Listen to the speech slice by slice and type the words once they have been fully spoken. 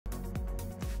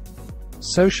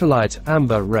Socialite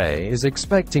Amber Ray is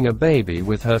expecting a baby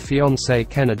with her fiancé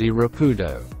Kennedy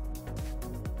Rapudo.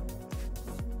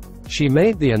 She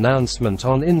made the announcement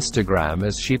on Instagram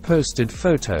as she posted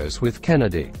photos with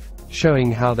Kennedy,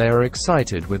 showing how they are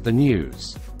excited with the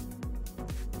news.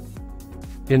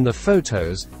 In the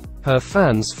photos, her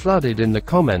fans flooded in the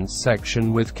comments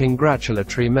section with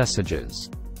congratulatory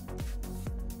messages.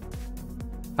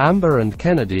 Amber and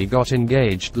Kennedy got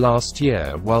engaged last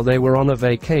year while they were on a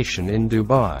vacation in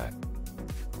Dubai.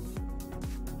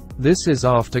 This is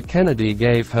after Kennedy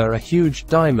gave her a huge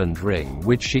diamond ring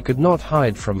which she could not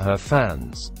hide from her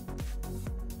fans.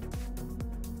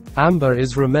 Amber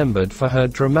is remembered for her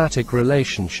dramatic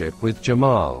relationship with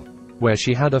Jamal, where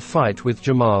she had a fight with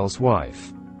Jamal's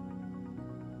wife.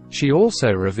 She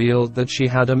also revealed that she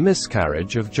had a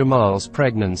miscarriage of Jamal's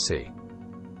pregnancy.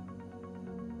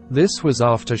 This was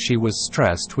after she was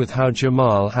stressed with how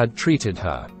Jamal had treated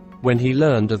her when he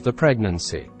learned of the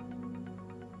pregnancy.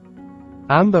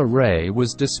 Amber Ray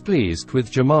was displeased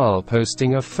with Jamal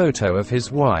posting a photo of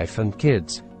his wife and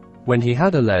kids, when he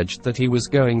had alleged that he was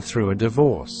going through a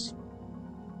divorce.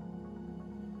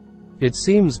 It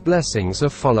seems blessings are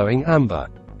following Amber,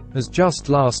 as just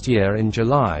last year in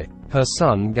July, her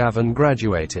son Gavin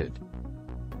graduated.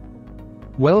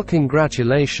 Well,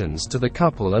 congratulations to the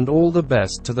couple and all the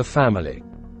best to the family.